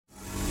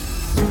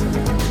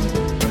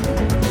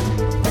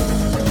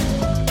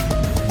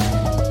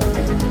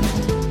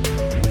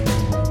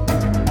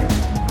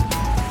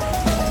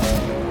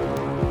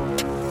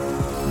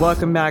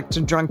Welcome back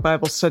to Drunk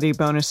Bible Study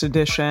Bonus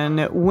Edition.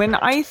 When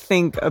I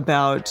think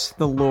about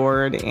the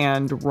Lord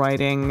and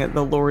writing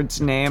the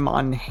Lord's name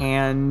on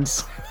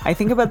hands, I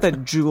think about the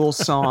Jewel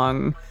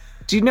song.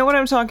 Do you know what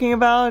I'm talking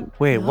about?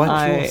 Wait,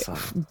 what Jewel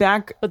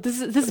song? But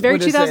this is very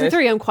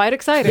 2003. I'm quite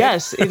excited.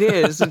 Yes, it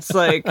is. It's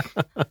like,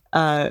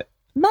 my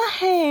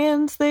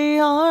hands, they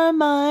are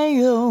my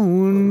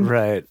own.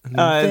 Right.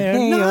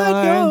 They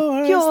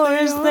are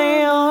yours,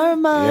 they are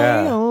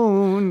my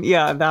own.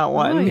 Yeah, that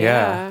one. Oh,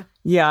 yeah.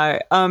 Yeah,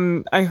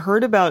 I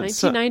heard about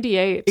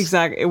 1998.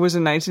 Exactly, it was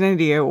in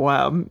 1998.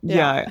 Wow.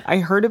 Yeah, I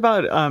heard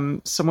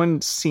about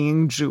someone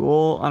seeing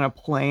Jewel on a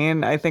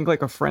plane. I think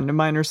like a friend of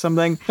mine or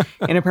something.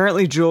 And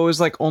apparently Jewel was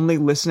like only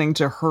listening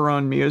to her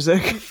own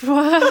music.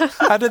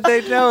 How did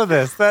they know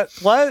this?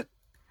 What?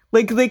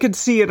 Like they could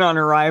see it on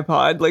her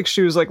iPod. Like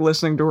she was like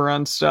listening to her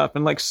own stuff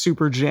and like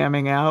super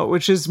jamming out,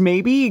 which is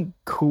maybe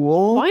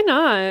cool. Why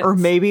not? Or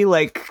maybe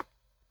like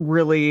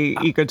really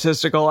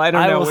egotistical. I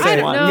don't know. I will say,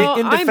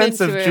 in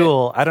defense of into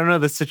Jewel, I don't know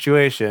the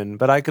situation,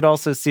 but I could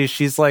also see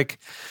she's like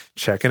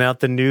checking out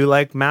the new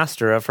like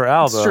master of her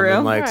album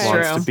and like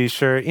wants to be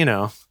sure, you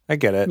know. I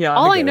get it. Yeah,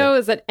 all I know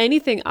is that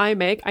anything I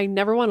make, I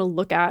never want to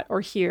look at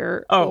or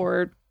hear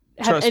or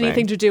have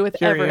anything to do with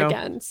ever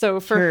again. So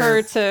for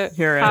her to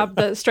have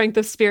the strength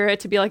of spirit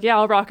to be like, yeah,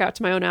 I'll rock out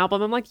to my own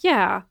album. I'm like,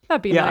 yeah,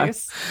 that'd be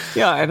nice.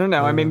 Yeah, I don't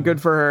know. I mean, good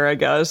for her, I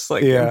guess.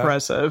 Like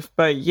impressive.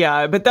 But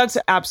yeah, but that's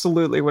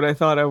absolutely what I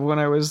thought of when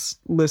I was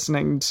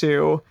listening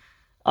to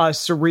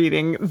us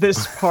reading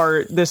this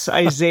part, this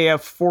Isaiah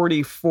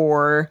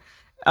 44,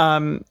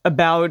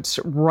 about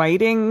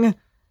writing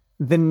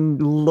the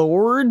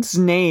Lord's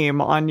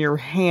name on your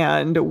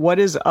hand. What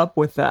is up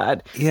with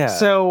that? Yeah.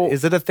 So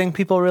is it a thing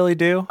people really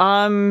do?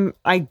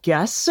 I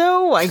guess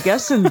so. I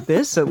guess in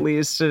this at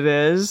least it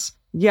is.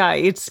 Yeah,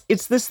 it's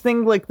this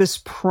thing like this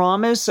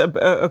promise of,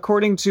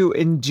 according to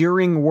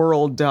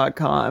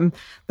enduringworld.com,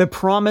 the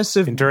promise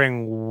of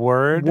Enduring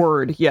Word?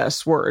 Word,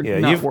 yes, Word. Yeah,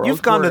 not world,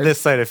 you've gone word. to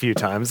this site a few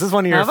times. This is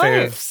one of your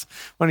faves.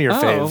 One of your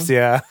faves,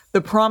 yeah.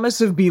 The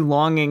promise of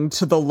belonging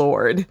to the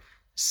Lord.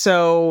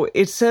 So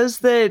it says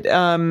that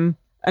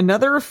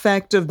another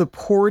effect of the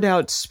poured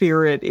out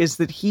Spirit is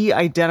that he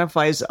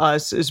identifies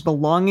us as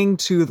belonging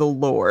to the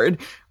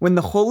Lord. When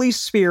the Holy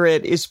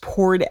Spirit is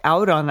poured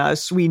out on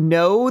us, we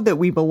know that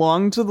we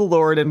belong to the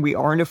Lord and we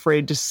aren't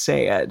afraid to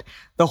say it.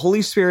 The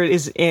Holy Spirit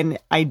is an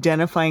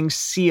identifying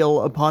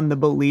seal upon the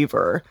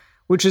believer,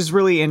 which is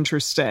really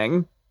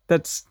interesting.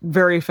 That's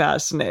very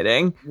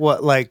fascinating.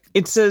 What, like...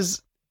 It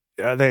says...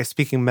 Are they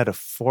speaking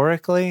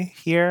metaphorically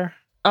here?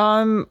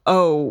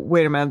 Oh,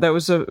 wait a minute. That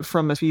was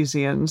from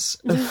Ephesians.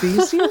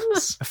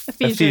 Ephesians?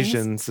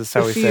 Ephesians is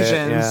how we say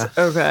it. Yeah.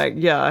 Okay,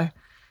 yeah.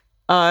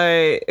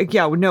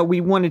 No, we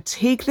want to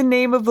take the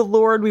name of the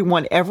Lord. We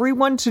want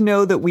everyone to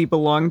know that we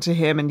belong to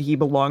him and he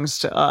belongs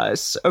to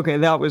us. Okay,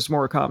 that was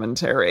more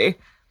commentary.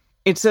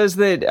 It says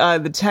that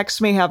the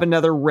text may have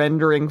another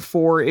rendering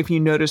for, if you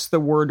notice the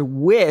word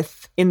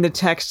with in the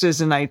text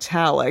is in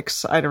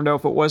italics. I don't know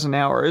if it was in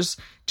ours.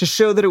 To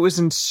show that it was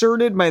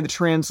inserted by the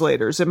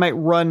translators. It might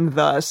run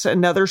thus: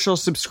 another shall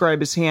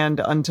subscribe his hand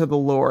unto the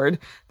Lord.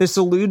 This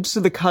alludes to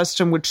the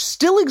custom which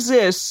still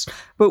exists,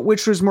 but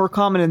which was more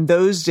common in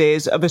those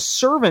days, of a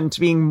servant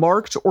being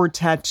marked or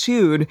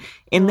tattooed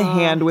in the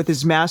hand with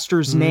his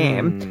master's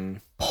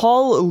name.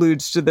 Paul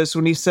alludes to this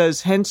when he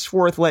says,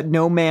 henceforth let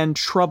no man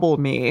trouble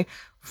me,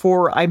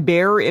 for I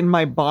bear in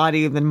my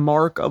body the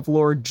mark of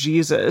Lord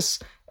Jesus.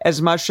 As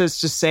much as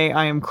to say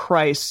I am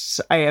Christ's,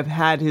 I have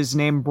had his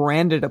name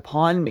branded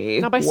upon me.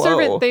 Now by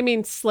servant, they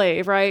mean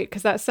slave, right?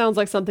 Because that sounds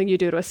like something you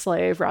do to a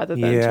slave rather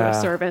than to a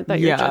servant that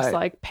you're just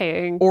like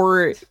paying.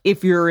 Or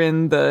if you're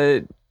in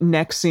the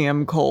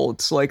NXIVM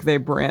cult, like they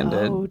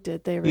branded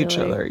did they really? each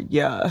other.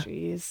 Yeah.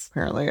 Jeez.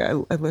 Apparently, I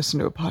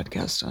listened to a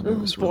podcast on it. It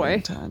was really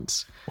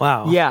intense.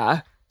 Wow.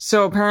 Yeah.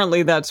 So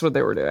apparently that's what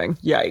they were doing.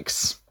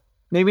 Yikes.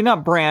 Maybe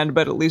not brand,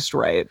 but at least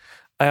right.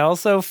 I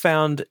also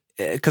found,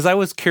 because I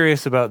was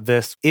curious about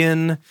this,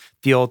 in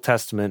the Old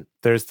Testament,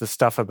 there's the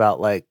stuff about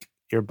like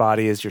your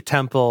body is your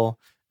temple,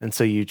 and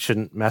so you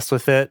shouldn't mess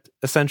with it.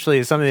 Essentially,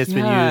 it's something that's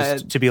been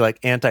used to be like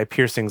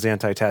anti-piercings,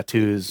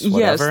 anti-tattoos,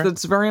 whatever. Yes,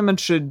 that's very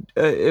much,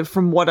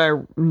 from what I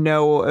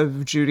know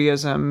of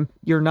Judaism,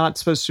 you're not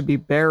supposed to be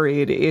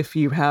buried if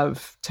you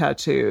have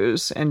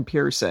tattoos and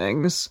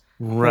piercings.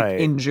 Right.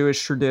 Like in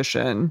Jewish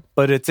tradition.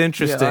 But it's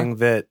interesting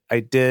that I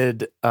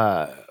did...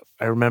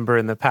 I remember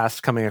in the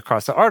past coming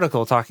across an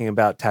article talking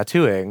about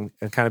tattooing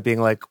and kind of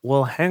being like,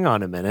 well, hang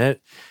on a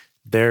minute.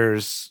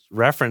 There's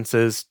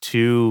references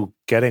to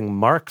getting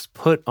marks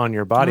put on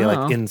your body,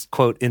 like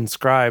quote,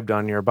 inscribed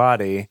on your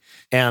body.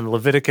 And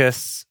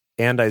Leviticus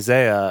and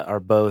Isaiah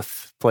are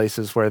both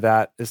places where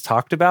that is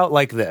talked about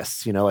like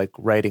this, you know, like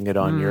writing it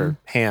on your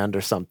hand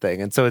or something.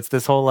 And so it's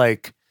this whole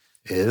like,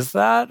 is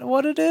that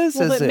what it is?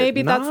 Well, is maybe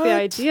it that's not? the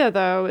idea,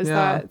 though, is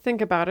that, think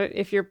about it,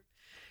 if you're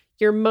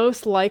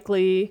most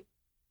likely...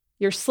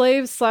 Your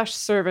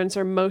slaves/servants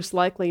are most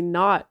likely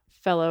not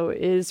fellow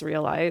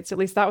Israelites. At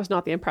least that was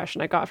not the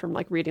impression I got from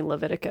like reading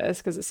Leviticus,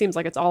 because it seems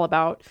like it's all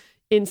about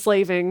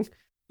enslaving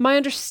My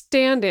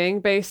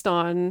understanding, based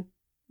on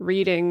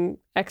reading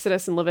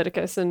Exodus and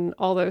Leviticus and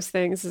all those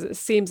things, is it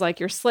seems like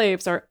your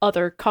slaves are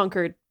other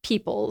conquered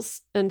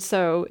peoples. And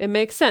so it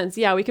makes sense.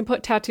 Yeah, we can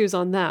put tattoos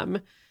on them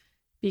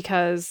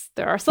because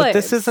they're our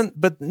slaves.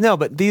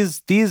 But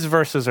these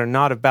verses are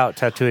not about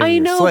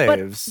tattooing your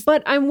slaves.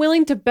 But I'm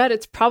willing to bet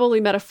it's probably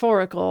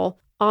metaphorical,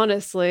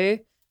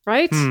 honestly,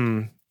 right?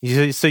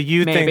 So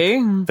you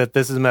think that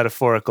this is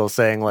metaphorical,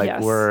 saying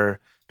like we're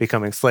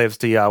becoming slaves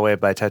to Yahweh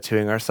by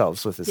tattooing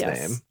ourselves with his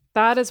name?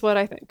 That is what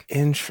I think.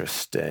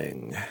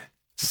 Interesting.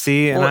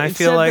 See, and I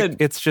feel like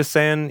it's just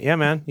saying, yeah,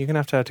 man, you can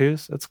have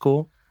tattoos. That's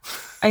cool.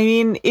 I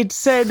mean, it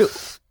said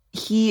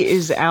he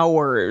is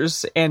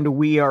ours and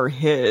we are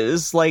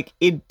his. Like,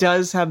 it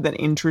does have that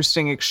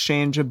interesting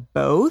exchange of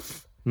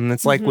both. And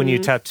it's like when you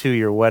tattoo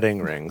your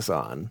wedding rings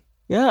on.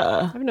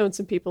 Yeah. I've known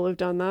some people who've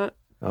done that.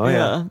 Oh,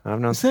 yeah. I've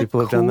known some people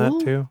who've done that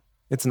too.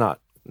 It's not.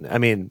 I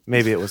mean,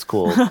 maybe it was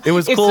cool. It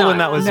was cool when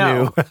that was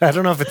new. I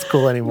don't know if it's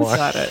cool anymore.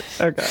 Got it.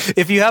 Okay.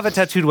 If you have a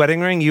tattooed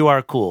wedding ring, you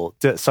are cool.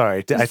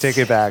 Sorry, I take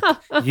it back.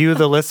 You,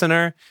 the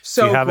listener, if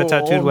you have a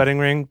tattooed wedding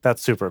ring,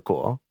 that's super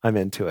cool. I'm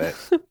into it.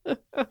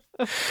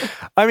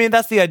 I mean,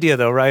 that's the idea,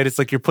 though, right? It's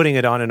like you're putting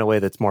it on in a way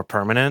that's more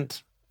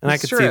permanent. And I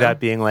could see that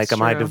being like,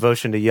 my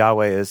devotion to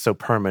Yahweh is so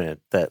permanent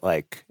that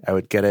like I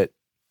would get it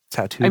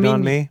tattooed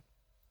on me.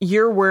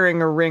 You're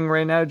wearing a ring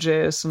right now,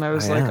 Jace, and I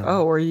was like,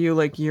 oh, are you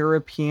like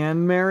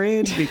European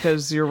married?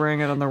 Because you're wearing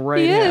it on the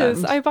right hand. He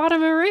is. I bought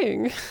him a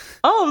ring.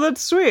 Oh,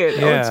 that's sweet.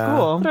 Yeah. Oh, it's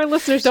cool. But our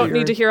listeners don't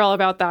need to hear all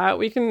about that.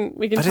 We can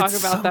talk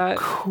about that.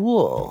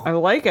 Cool. I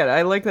like it.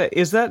 I like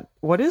that.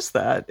 What is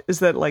that? Is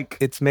that like...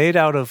 It's made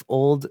out of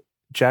old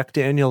Jack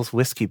Daniel's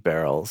whiskey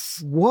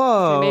barrels.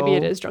 Whoa. Maybe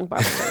it is drunk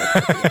Bible.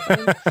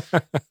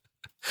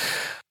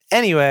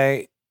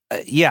 Anyway...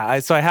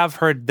 so I have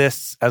heard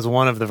this as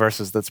one of the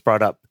verses that's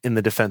brought up in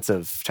the defense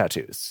of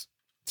tattoos.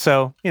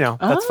 So,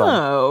 that's fun.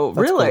 Oh,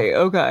 really?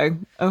 Cool.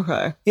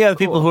 Okay. Yeah, the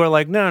people who are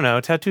like, no,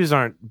 tattoos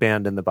aren't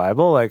banned in the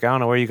Bible. Like, I don't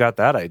know where you got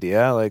that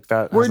idea. Like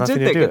that. Where did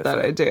they get that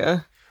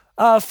idea?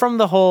 From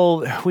the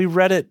whole, we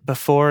read it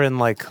before in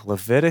like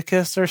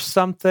Leviticus or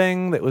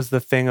something. That was the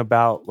thing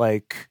about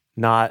like,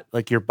 not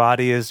like your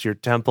body is your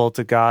temple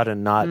to God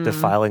and not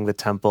defiling the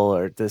temple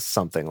or this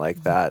something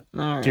like that.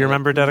 Right. Do you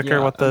remember,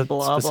 Dedeker, what the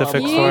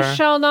specifics were? Ye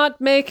shall not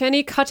make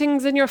any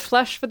cuttings in your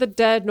flesh for the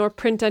dead, nor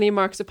print any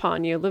marks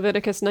upon you.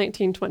 Leviticus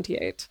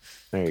 19:28.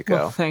 There you go.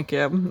 Well, thank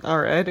you.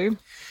 Alrighty.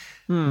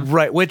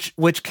 Right,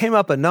 which came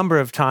up a number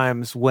of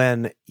times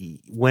when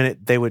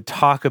they would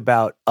talk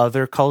about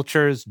other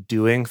cultures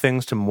doing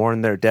things to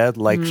mourn their dead,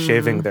 like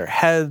shaving their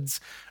heads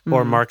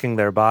or marking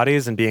their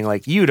bodies, and being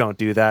like, "You don't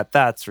do that.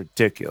 That's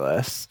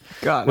ridiculous."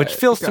 Which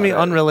feels to me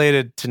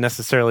unrelated to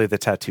necessarily the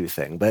tattoo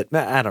thing, but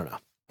I don't know.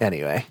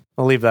 Anyway,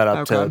 I'll leave that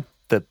up to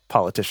the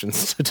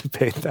politicians to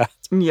debate that.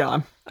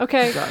 Yeah.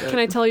 Okay. Can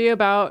I tell you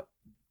about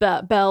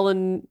Bel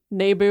and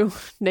Nabu?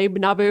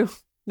 Bel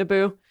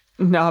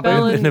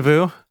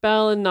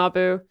and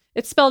Nabu.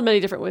 It's spelled many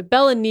different ways.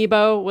 Bel and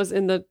Nebo was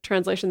in the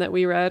translation that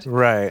we read.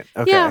 Right.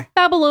 Okay. Yeah.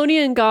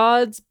 Babylonian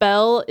gods.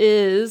 Bel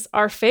is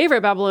our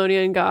favorite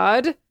Babylonian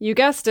god. You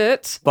guessed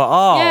it.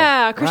 Baal.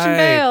 Yeah. Christian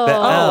Bale. Oh,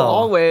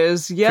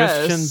 always.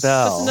 Yes. Christian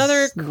Bale. That's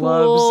another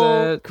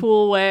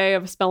cool way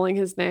of spelling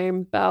his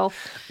name. Bel.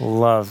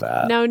 Love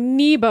that. Now,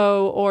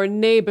 Nebo or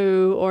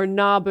Nebu or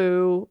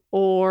Nabu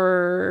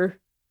or...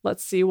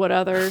 let's see what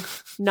other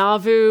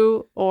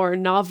Navu or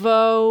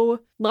Navo.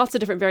 Lots of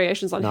different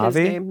variations on his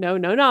name. No,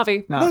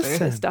 Navi.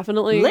 Listen. It's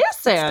definitely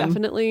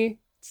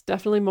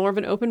more of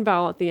an open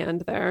vowel at the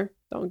end there.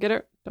 Don't get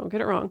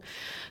it wrong.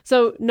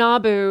 So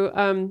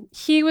Nabu,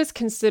 he was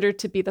considered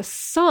to be the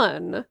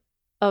son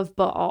of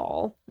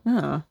Baal.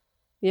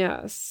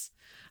 Yes.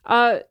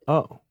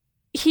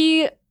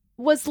 He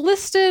was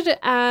listed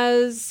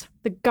as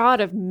the god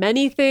of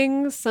many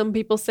things. Some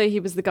people say he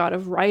was the god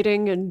of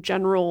writing and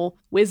general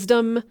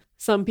wisdom.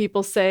 Some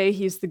people say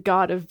he's the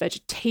god of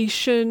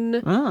vegetation.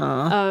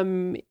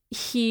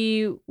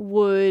 He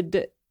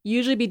would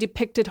usually be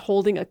depicted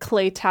holding a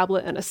clay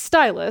tablet and a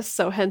stylus,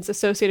 so hence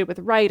associated with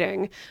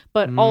writing.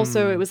 But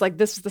also it was like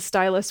this was the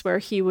stylus where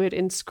he would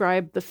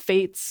inscribe the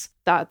fates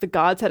that the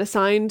gods had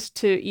assigned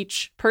to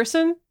each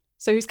person.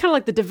 So he's kind of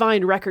like the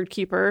divine record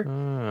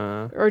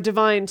keeper or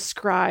divine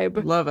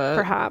scribe. Love it.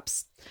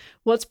 Perhaps.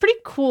 What's pretty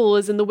cool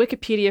is in the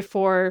Wikipedia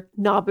for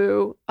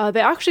Nabu,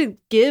 they actually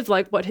give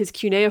like what his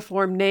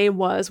cuneiform name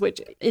was,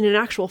 which in an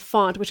actual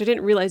font, which I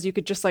didn't realize you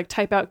could just like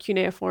type out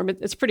cuneiform.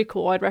 It's pretty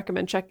cool. I'd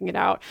recommend checking it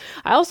out.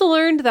 I also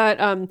learned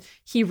that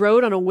he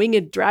rode on a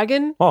winged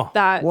dragon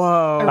that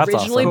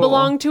originally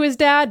belonged to his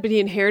dad, but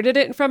he inherited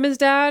it from his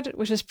dad,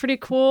 which is pretty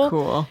cool.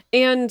 Cool.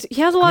 And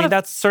he has a lot of...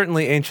 that's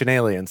certainly Ancient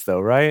Aliens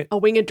though, right? A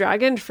winged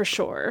dragon, for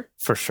sure.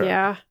 For sure.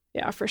 Yeah,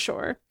 for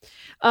sure.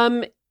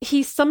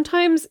 He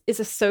sometimes is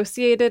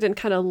associated and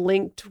kind of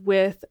linked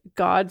with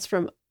gods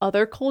from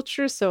other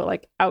cultures, so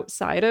like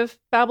outside of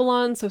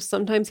Babylon. So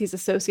sometimes he's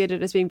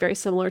associated as being very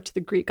similar to the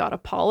Greek god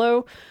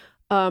Apollo.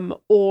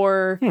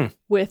 or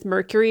with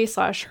Mercury /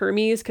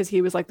 Hermes, because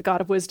he was like the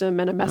god of wisdom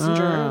and a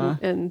messenger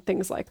and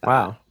things like that.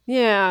 Wow.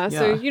 Yeah.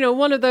 So,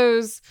 one of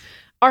those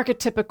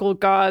archetypical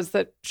gods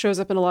that shows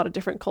up in a lot of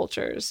different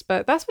cultures.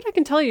 But that's what I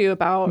can tell you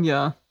about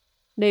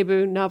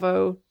Nebu,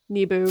 Navo,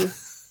 Nebu,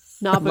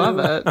 Nabu, love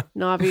it.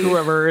 Navi,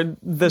 whoever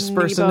this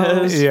person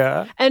is.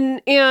 Yeah.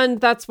 And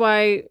that's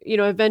why,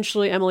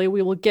 eventually, Emily,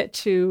 we will get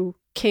to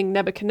King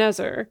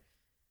Nebuchadnezzar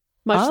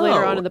much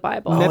later on in the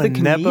Bible.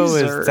 Nebo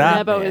is that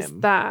Nebo name. is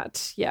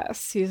that.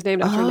 Yes, he's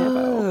named after Nebo.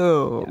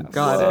 Oh, yes.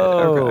 got it.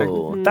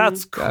 Okay.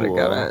 That's cool.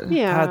 Got it.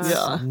 Yeah.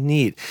 That's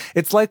neat.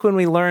 It's like when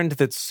we learned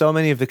that so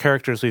many of the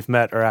characters we've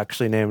met are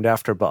actually named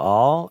after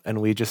Baal, and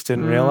we just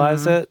didn't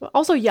realize it.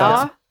 Also,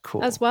 Yah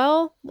cool. as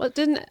well.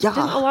 Didn't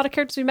a lot of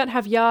characters we met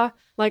have Yah?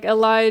 Like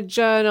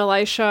Elijah and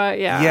Elisha?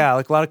 Yeah. Yeah,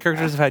 like a lot of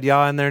characters have had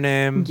Yah in their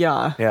name.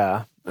 Yeah.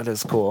 Yeah, that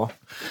is cool.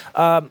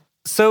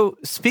 So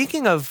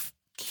speaking of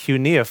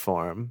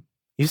cuneiform,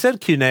 you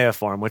said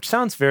cuneiform, which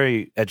sounds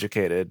very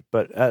educated,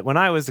 but when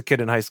I was a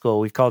kid in high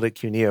school, we called it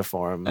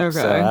cuneiform. Okay.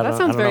 So that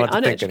sounds very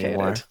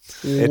uneducated.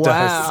 It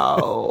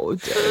wow.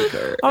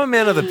 does. I'm a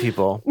man of the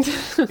people.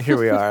 Here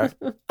we are.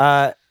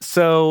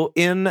 So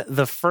in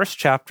the first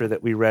chapter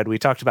that we read, we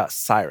talked about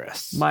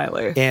Cyrus.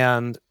 Miley.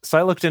 And so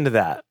I looked into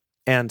that.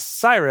 And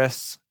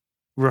Cyrus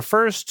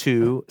refers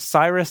to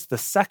Cyrus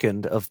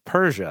II of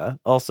Persia,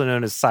 also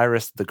known as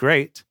Cyrus the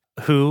Great,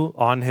 who,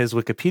 on his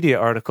Wikipedia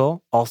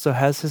article, also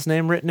has his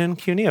name written in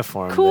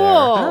cuneiform.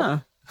 Cool.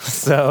 There.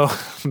 So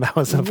that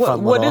was a fun little...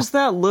 What does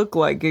that look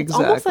like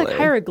exactly? It's almost like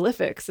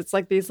hieroglyphics. It's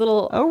like these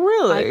little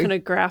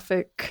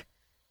iconographic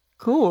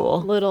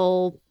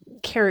little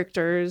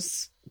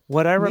characters.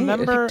 What I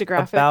remember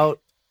about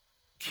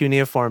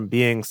cuneiform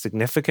being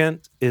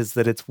significant is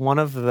that it's one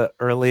of the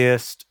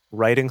earliest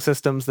writing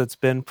systems that's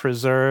been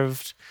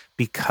preserved,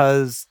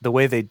 because the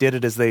way they did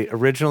it is they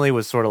originally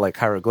was sort of like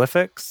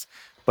hieroglyphics,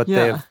 but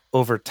they've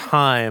over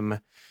time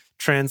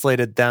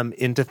translated them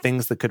into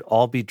things that could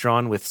all be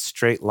drawn with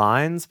straight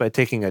lines by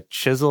taking a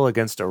chisel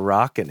against a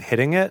rock and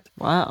hitting it.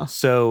 Wow.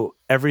 So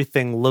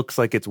everything looks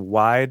like it's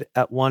wide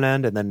at one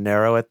end and then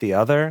narrow at the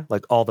other.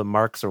 Like all the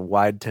marks are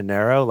wide to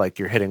narrow, like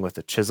you're hitting with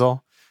a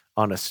chisel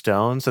on a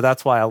stone. So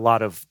that's why a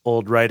lot of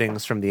old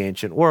writings from the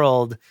ancient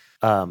world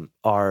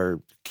are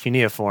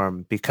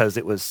cuneiform, because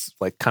it was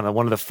like kind of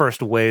one of the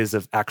first ways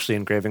of actually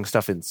engraving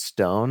stuff in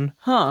stone.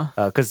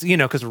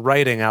 Because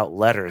writing out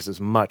letters is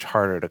much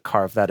harder to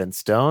carve that in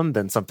stone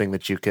than something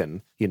that you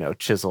can,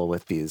 chisel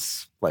with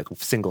these like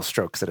single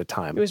strokes at a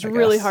time. It was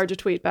really hard to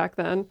tweet back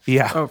then.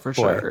 Yeah. Oh, for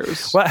sure. It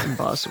was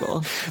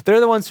impossible.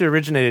 They're the ones who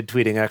originated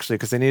tweeting, actually,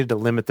 because they needed to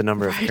limit the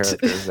number of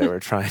characters they were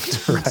trying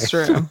to write. That's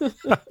true.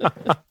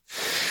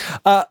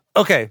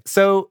 Okay,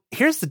 so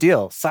here's the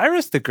deal.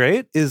 Cyrus the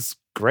Great is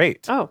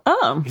great.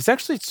 Oh. He's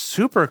actually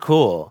super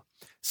cool.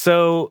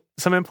 So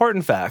some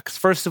important facts.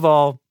 First of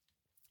all,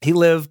 he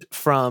lived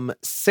from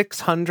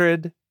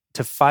 600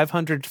 to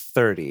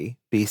 530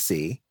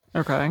 BC.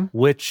 Okay.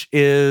 Which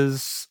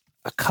is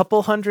a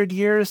couple hundred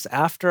years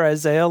after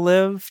Isaiah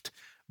lived,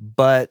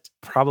 but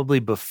probably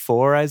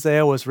before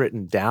Isaiah was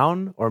written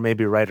down, or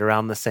maybe right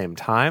around the same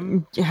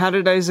time. How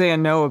did Isaiah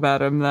know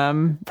about him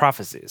then?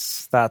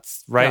 Prophecies.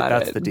 That's right.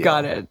 That's the deal.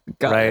 Got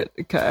it.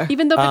 Okay.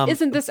 Even though, but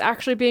isn't this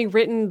actually being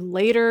written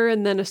later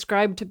and then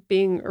ascribed to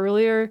being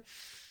earlier?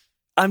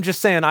 I'm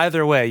just saying,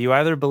 either way, you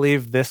either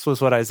believe this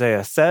was what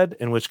Isaiah said,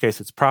 in which case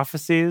it's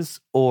prophecies,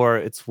 or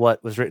it's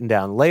what was written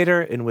down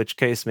later, in which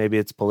case maybe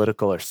it's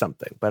political or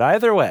something. But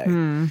either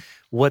way,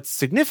 what's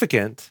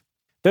significant,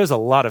 there's a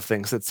lot of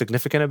things that's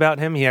significant about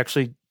him. He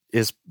actually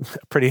is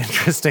a pretty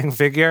interesting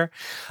figure.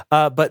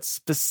 But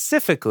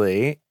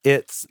specifically,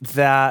 it's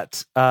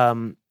that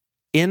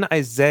in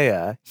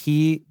Isaiah,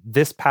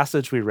 this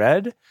passage we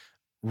read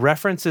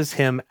references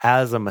him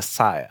as a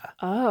Messiah.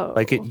 Oh.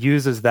 Like it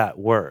uses that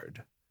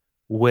word,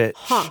 which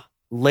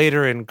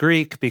later in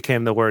Greek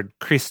became the word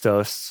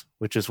Christos,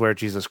 which is where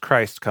Jesus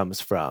Christ comes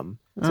from.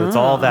 So it's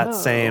all that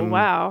same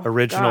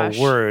original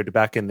word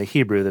back in the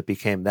Hebrew that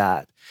became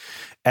that.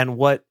 And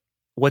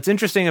what's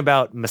interesting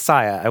about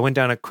Messiah, I went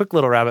down a quick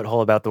little rabbit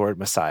hole about the word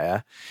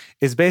Messiah,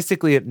 is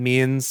basically it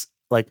means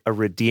like a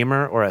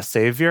redeemer or a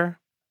savior.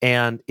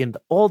 And in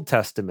the Old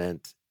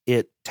Testament,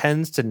 it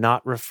tends to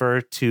not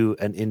refer to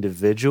an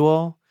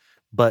individual,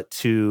 but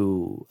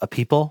to a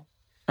people.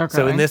 Okay.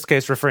 So in this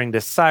case, referring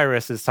to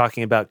Cyrus is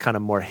talking about kind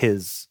of more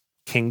his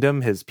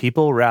kingdom, his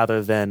people,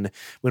 rather than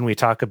when we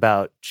talk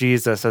about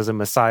Jesus as a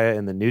Messiah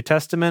in the New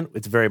Testament,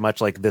 it's very much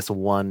like this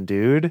one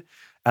dude,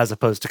 as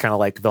opposed to kind of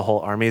like the whole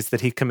armies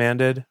that he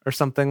commanded or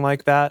something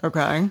like that.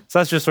 Okay. So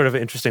that's just sort of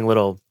an interesting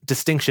little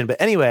distinction.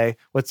 But anyway,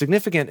 what's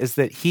significant is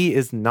that he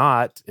is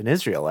not an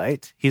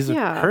Israelite. He's a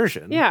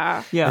Persian.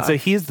 Yeah. And so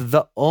he's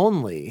the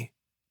only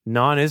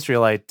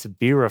non-Israelite to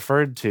be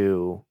referred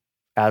to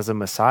as a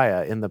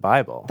Messiah in the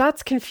Bible.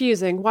 That's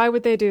confusing. Why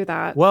would they do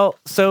that? Well,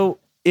 so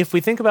if we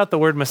think about the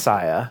word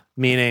Messiah,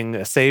 meaning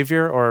a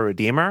savior or a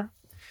redeemer,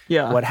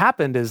 what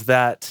happened is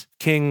that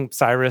King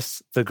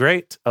Cyrus the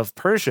Great of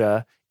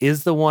Persia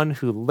is the one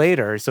who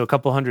later, so a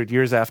couple hundred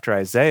years after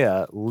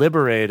Isaiah,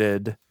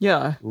 liberated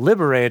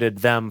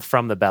them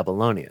from the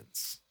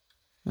Babylonians.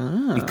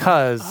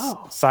 Because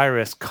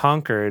Cyrus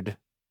conquered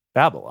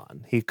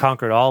Babylon. He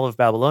conquered all of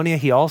Babylonia.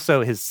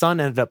 His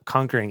son ended up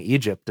conquering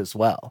Egypt as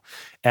well,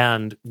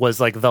 and was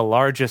like the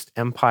largest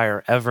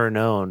empire ever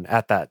known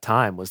at that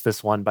time, was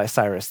this one by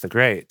Cyrus the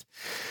Great.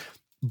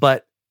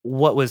 But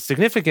what was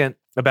significant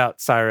about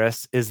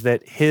Cyrus is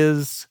that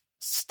his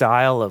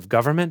style of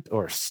government,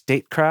 or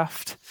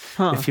statecraft,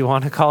 if you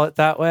want to call it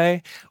that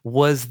way,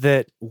 was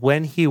that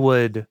when he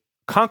would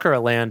conquer a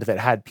land that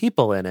had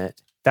people in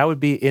it, that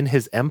would be in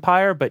his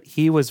empire, but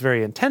he was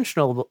very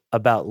intentional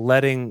about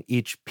letting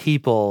each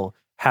people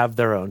have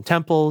their own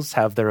temples,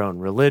 have their own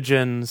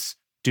religions,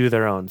 do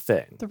their own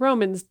thing. The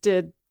Romans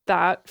did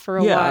that for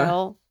a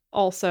while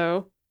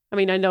also. I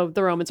mean, I know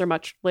the Romans are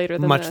much later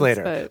than much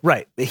later. But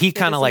right. He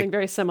kind of like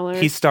very similar.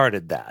 He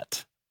started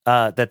that.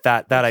 That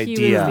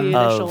idea of... He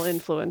was the initial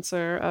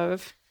influencer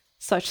of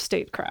such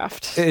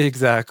statecraft.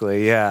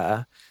 Exactly,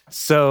 yeah.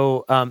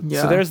 So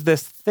so there's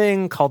this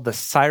thing called the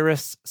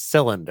Cyrus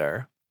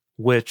Cylinder,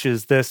 which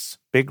is this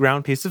big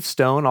round piece of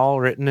stone, all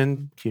written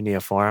in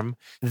cuneiform,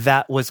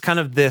 that was kind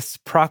of this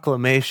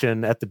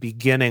proclamation at the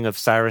beginning of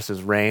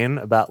Cyrus's reign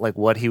about like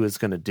what he was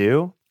going to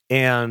do.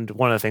 And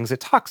one of the things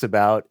it talks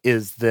about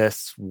is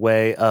this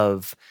way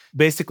of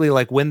basically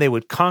like when they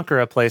would conquer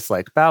a place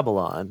like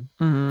Babylon,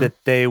 that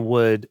they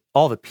would,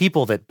 all the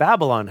people that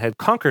Babylon had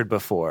conquered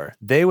before,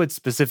 they would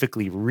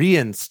specifically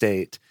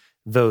reinstate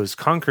those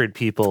conquered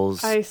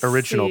people's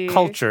original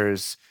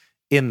cultures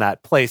in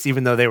that place,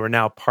 even though they were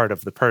now part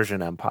of the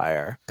Persian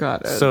Empire.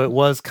 Got it. So it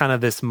was kind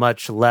of this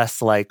much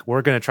less like,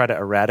 we're going to try to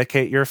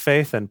eradicate your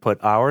faith and put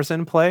ours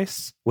in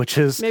place, which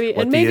is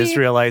what the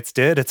Israelites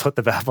did. It's what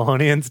the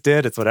Babylonians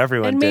did. It's what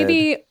everyone did. And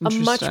maybe a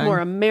much more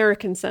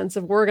American sense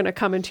of, we're going to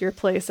come into your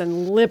place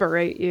and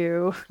liberate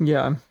you.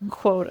 Yeah.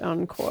 Quote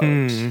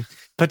unquote.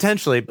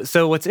 Potentially.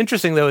 So what's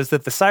interesting, though, is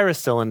that the Cyrus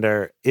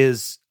Cylinder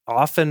is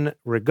often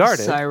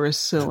regarded... Cyrus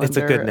Cylinder. It's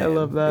a good name. I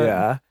love that.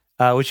 Yeah.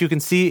 Which you can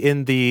see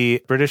in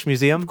the British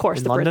Museum. Of course,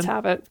 in the London. Brits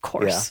have it. Of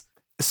course.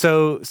 Yeah.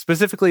 So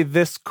specifically,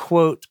 this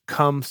quote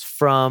comes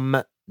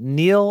from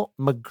Neil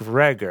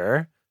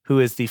MacGregor, who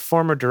is the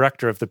former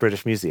director of the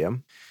British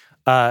Museum,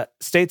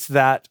 states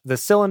that the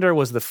cylinder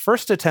was the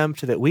first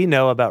attempt that we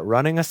know about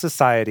running a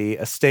society,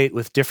 a state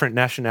with different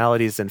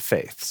nationalities and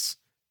faiths.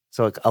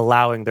 So like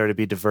allowing there to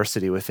be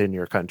diversity within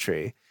your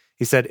country.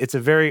 He said, it's a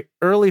very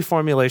early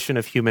formulation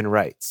of human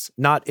rights,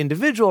 not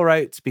individual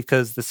rights,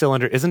 because the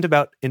cylinder isn't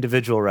about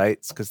individual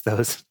rights, because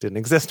those didn't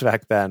exist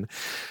back then,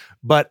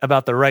 but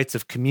about the rights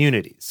of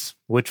communities,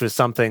 which was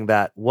something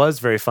that was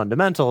very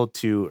fundamental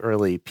to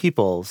early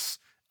peoples,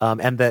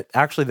 and that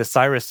actually the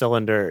Cyrus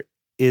Cylinder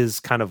is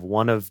kind of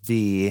one of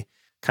the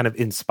kind of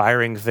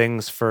inspiring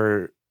things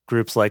for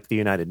groups like the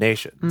United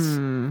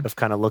Nations, of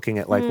kind of looking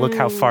at like, look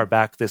how far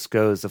back this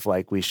goes of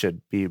like, we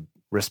should be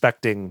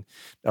respecting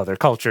other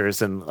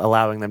cultures and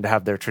allowing them to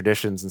have their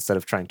traditions instead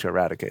of trying to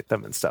eradicate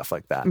them and stuff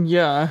like that.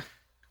 Yeah.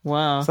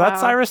 Wow. So that's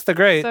Cyrus the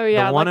Great,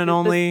 the one and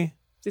only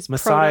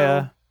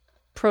Messiah.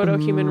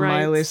 Proto-human rights.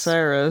 Miley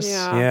Cyrus.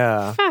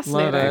 Yeah.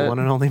 Fascinating. One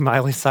and only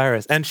Miley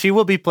Cyrus. And he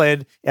will be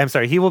played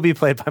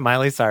by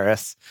Miley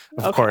Cyrus,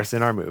 of course,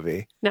 in our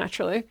movie.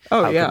 Naturally.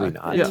 Oh, How could we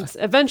not? Yeah.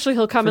 Eventually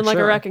he'll come in like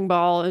a wrecking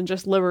ball and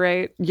just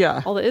liberate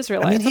all the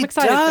Israelites. I mean, I'm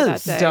excited for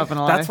that day.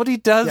 Definitely. That's what he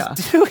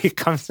does do. He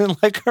comes in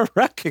like a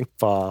wrecking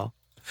ball.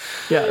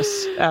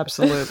 Yes,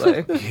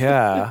 absolutely.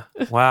 Yeah.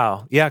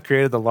 Wow. Yeah,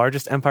 created the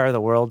largest empire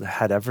the world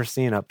had ever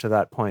seen up to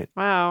that point.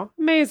 Wow.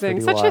 Amazing.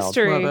 Pretty Such wild.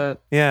 history. Love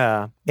it.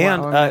 Yeah.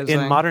 Wow, and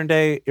in modern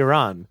day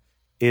Iran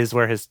is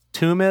where his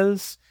tomb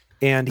is.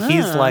 And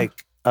he's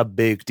like a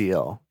big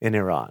deal in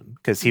Iran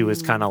because he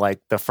was kind of like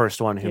the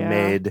first one who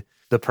made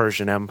the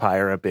Persian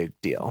Empire a big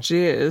deal.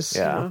 Jeez.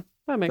 Yeah.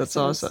 That makes sense.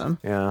 Awesome.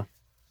 Yeah.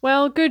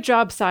 Well, good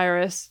job,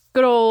 Cyrus.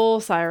 Good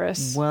old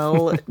Cyrus.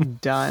 Well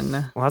done.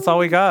 Well, that's all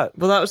we got.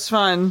 Well, that was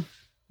fun.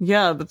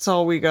 Yeah, that's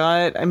all we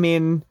got. I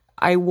mean,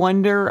 I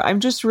wonder, I'm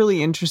just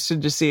really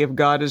interested to see if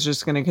God is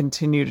just going to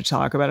continue to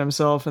talk about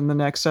himself in the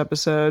next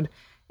episode.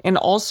 And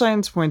all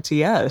signs point to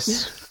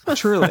yes,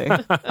 truly.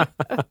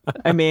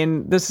 I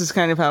mean, this is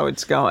kind of how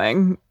it's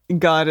going.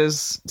 God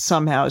is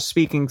somehow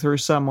speaking through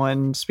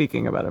someone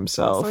speaking about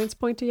himself. All signs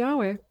point to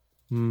Yahweh.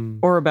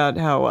 Or about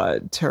how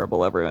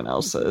terrible everyone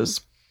else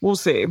is. We'll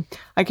see.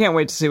 I can't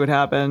wait to see what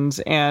happens,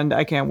 and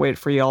I can't wait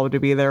for y'all to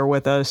be there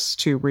with us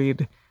to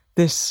read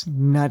this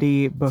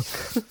nutty book.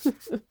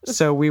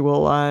 So we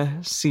will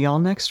see y'all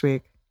next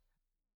week.